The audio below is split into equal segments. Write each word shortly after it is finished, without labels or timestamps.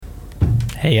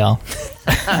Hey, y'all.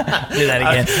 Do that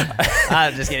again.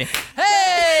 I'm just kidding.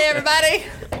 Hey, everybody.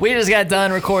 We just got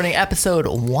done recording episode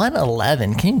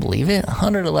 111. Can you believe it?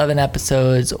 111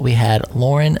 episodes. We had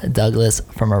Lauren Douglas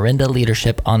from Orinda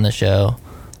Leadership on the show.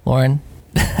 Lauren,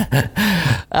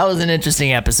 that was an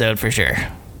interesting episode for sure.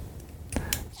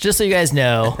 Just so you guys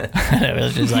know, it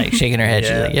was just like shaking her head. Yeah,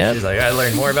 She's like, "Yep." She's like, I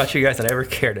learned more about you guys than I ever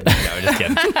cared to know. No, just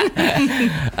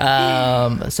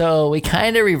kidding. So we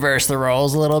kind of reversed the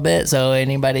roles a little bit. So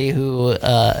anybody who,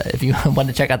 if you want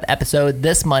to check out the episode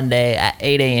this Monday at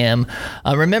 8 a.m.,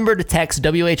 remember to text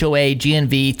WHOA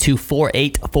GNV to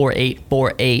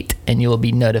 484848, and you will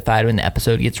be notified when the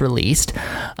episode gets released.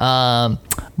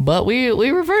 But we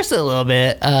reversed it a little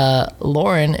bit.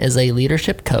 Lauren is a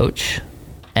leadership coach.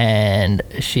 And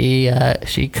she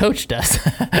coached us.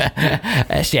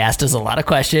 She asked us a lot of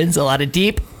questions, a lot of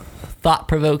deep,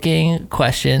 thought-provoking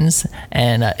questions,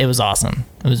 and it was awesome.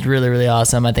 It was really, really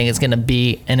awesome. I think it's going to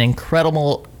be an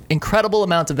incredible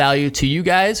amount of value to you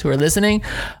guys who are listening.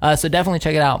 So definitely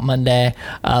check it out Monday.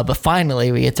 But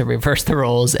finally, we get to reverse the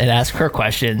roles and ask her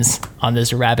questions on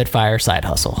this rapid-fire side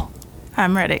hustle.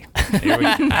 I'm ready. Here we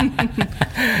go.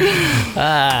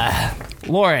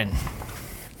 Lauren,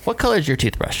 what color is your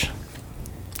toothbrush?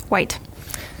 White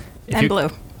and blue.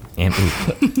 And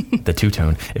the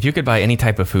two-tone. If you could buy any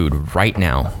type of food right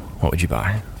now, what would you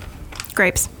buy?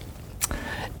 Grapes.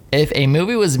 If a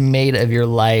movie was made of your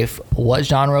life, what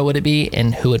genre would it be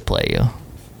and who would play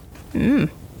you?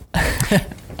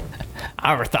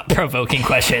 Our thought-provoking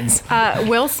questions.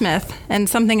 Will Smith, and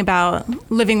something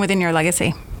about living within your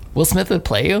legacy. Will Smith would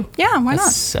play you? Yeah, why That's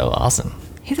not? so awesome.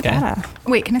 He's a Okay. badass.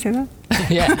 Wait, can I say that?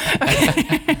 Yeah.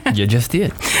 You just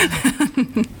did.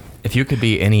 If you could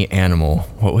be any animal,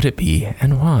 what would it be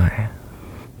and why?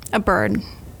 A bird.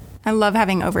 I love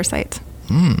having oversight.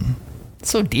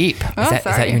 So deep. Oh, Is that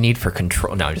sorry. your need for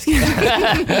control? No, I'm just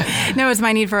kidding. No, it's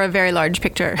my need for a very large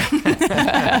picture.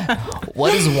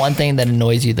 What is one thing that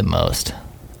annoys you the most?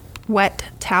 Wet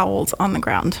towels on the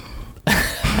ground.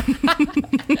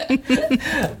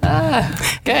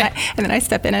 Okay. And then I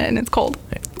step in it and it's cold.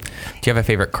 Do you have a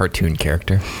favorite cartoon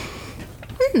character?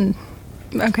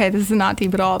 Okay, this is not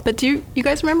deep at all. But do you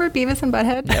guys remember Beavis and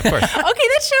Butthead? Yeah, of course. Okay,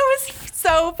 that show was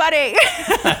so funny.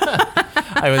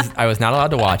 I was not allowed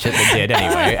to watch it, but did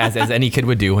anyway, as any kid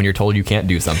would do when you're told you can't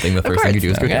do something. The first thing you do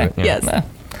is go do Okay. it. Yeah.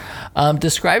 Yes.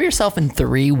 Describe yourself in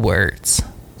 3 words.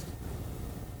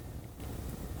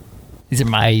 These are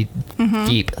my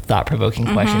deep, thought-provoking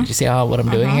questions. You see what I'm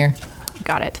doing here?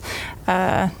 Got it.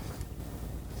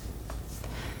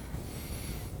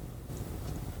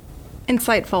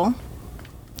 Insightful,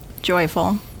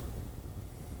 joyful,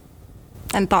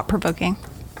 and thought-provoking.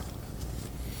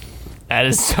 That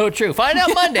is so true. Find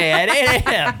out Monday at 8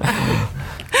 a.m.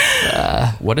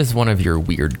 What is one of your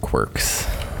weird quirks?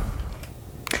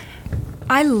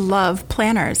 I love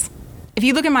planners. If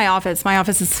you look at my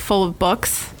office is full of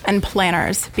books and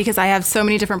planners because I have so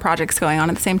many different projects going on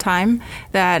at the same time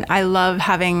that I love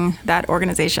having that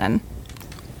organization.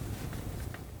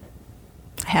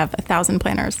 I have 1,000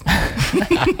 planners.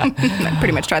 I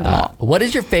pretty much tried them all. What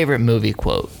is your favorite movie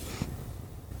quote?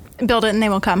 Build it and they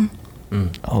will come.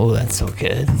 Oh, that's so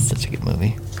good. It's such a good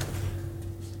movie.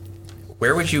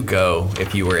 Where would you go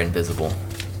if you were invisible?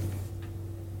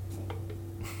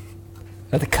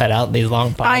 I have to cut out these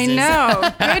long pauses. I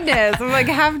know. Goodness. I'm like,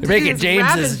 have to You're making do this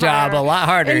James's rapid job fire. a lot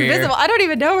harder here. Invisible. I don't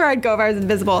even know where I'd go if I was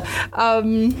invisible.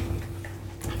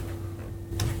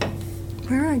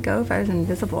 Where would I go if I was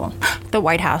invisible? The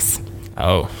White House.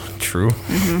 Oh, true.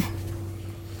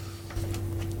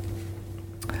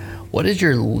 What is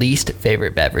your least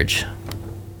favorite beverage?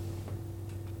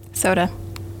 Soda.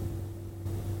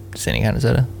 Just any kind of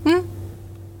soda?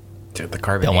 The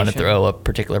carbonation. Don't want to throw a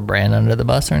particular brand under the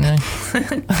bus or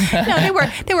anything? No,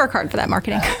 they work hard for that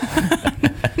marketing.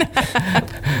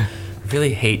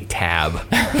 Really hate Tab.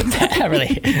 I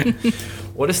really.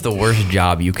 What is the worst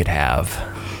job you could have?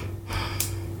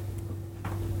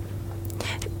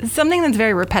 Something that's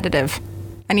very repetitive.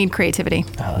 I need creativity.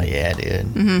 Oh, yeah,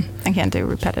 dude. I can't do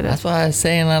repetitive. That's why I was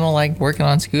saying I don't like working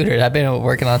on scooters. I've been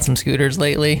working on some scooters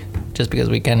lately just because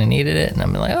we kind of needed it. And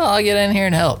I'm like, oh, I'll get in here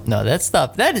and help. No, that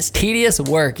stuff, that is tedious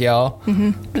work, y'all.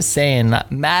 Just saying,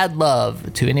 mad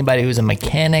love to anybody who's a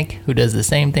mechanic who does the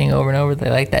same thing over and over. They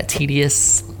like that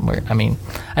tedious work. I mean,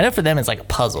 I know for them it's like a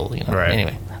puzzle, you know. Right.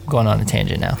 Anyway, I'm going on a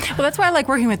tangent now. Well, that's why I like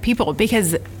working with people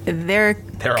because they're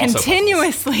also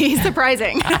continuously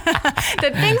surprising.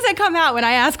 The things that come out when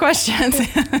I ask questions,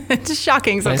 it's just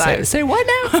shocking sometimes. Say what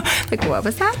now? Like, what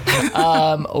was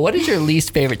that? What is your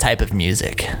least favorite type of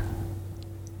music?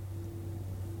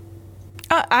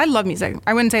 I love music.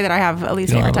 I wouldn't say that I have a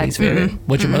least You don't favorite have a type. least favorite? Mm-mm.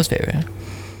 What's your most favorite?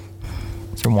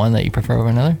 Is there one that you prefer over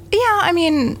another? Yeah, I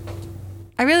mean,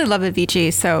 I really love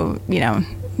Avicii, so,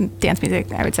 dance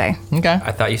music, I would say. Okay.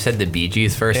 I thought you said the Bee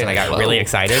Gees first, and I got really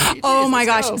excited. Oh my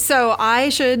let's gosh. go. So I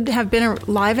should have been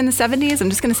alive in the 70s, I'm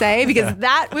just going to say, because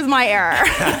that was my era.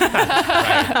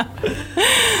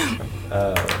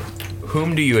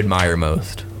 Whom do you admire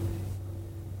most?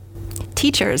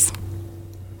 Teachers.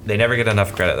 They never get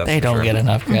enough credit. That's They for don't sure. get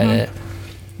enough credit.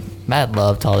 Mad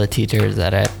love to all the teachers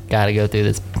that have got to go through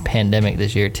this pandemic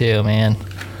this year too, man.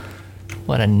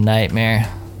 What a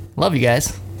nightmare. Love you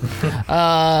guys.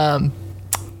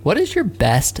 What is your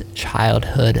best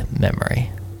childhood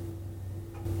memory?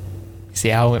 See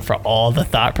how I went for all the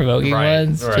thought-provoking Right,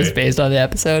 ones right. just based on the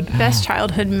episode? Best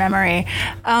childhood memory.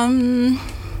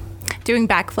 Doing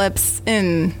backflips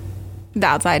in the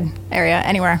outside area,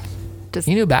 anywhere. Just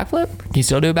You do a backflip? Can you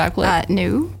still do a backflip?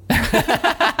 new.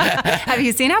 Have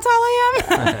you seen how tall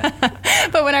I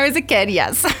am? But when I was a kid,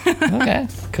 yes. Okay,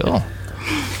 cool.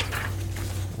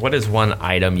 What is one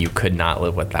item you could not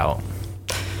live without?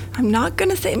 I'm not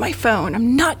gonna say my phone.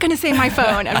 I'm not gonna say my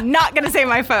phone. I'm not gonna say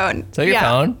my phone. So your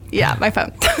phone? Yeah, my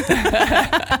phone. What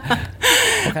kind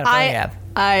of phone do you have?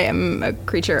 I am a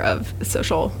creature of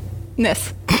socialness.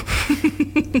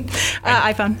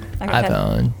 iPhone.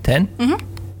 iPhone 10? Mm-hmm.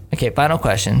 Okay, final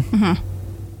question. Mm-hmm.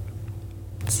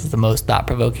 This is the most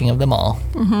thought-provoking of them all.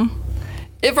 Mm-hmm.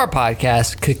 If our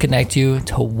podcast could connect you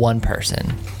to one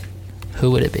person,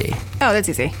 who would it be? Oh, that's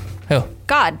easy. Who?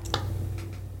 God.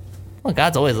 Well,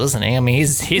 God's always listening. I mean,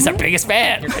 he's our biggest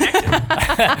fan. You're connected. We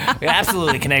can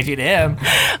absolutely connect you to him.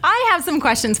 I have some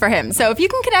questions for him. So if you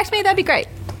can connect me, that'd be great.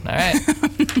 All right.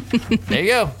 There you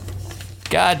go.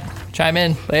 God, chime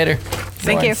in later.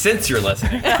 Thank you. Since you're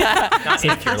listening. Not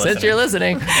if you're listening. Since you're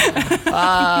listening.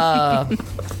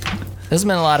 This has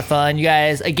been a lot of fun. You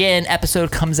guys, again,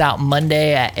 episode comes out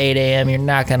Monday at 8 a.m. You're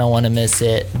not going to want to miss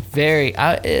it.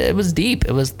 It was deep.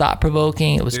 It was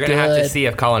thought-provoking. It was You're good. going to have to see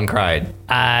if Colin cried.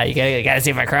 You gotta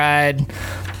see if I cried.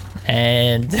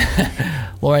 And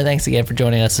Lauren, thanks again for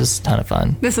joining us. This was a ton of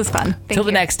fun. This was fun. Thank Till the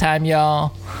you. next time,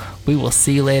 y'all. We will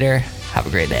see you later. Have a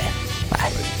great day.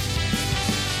 Bye.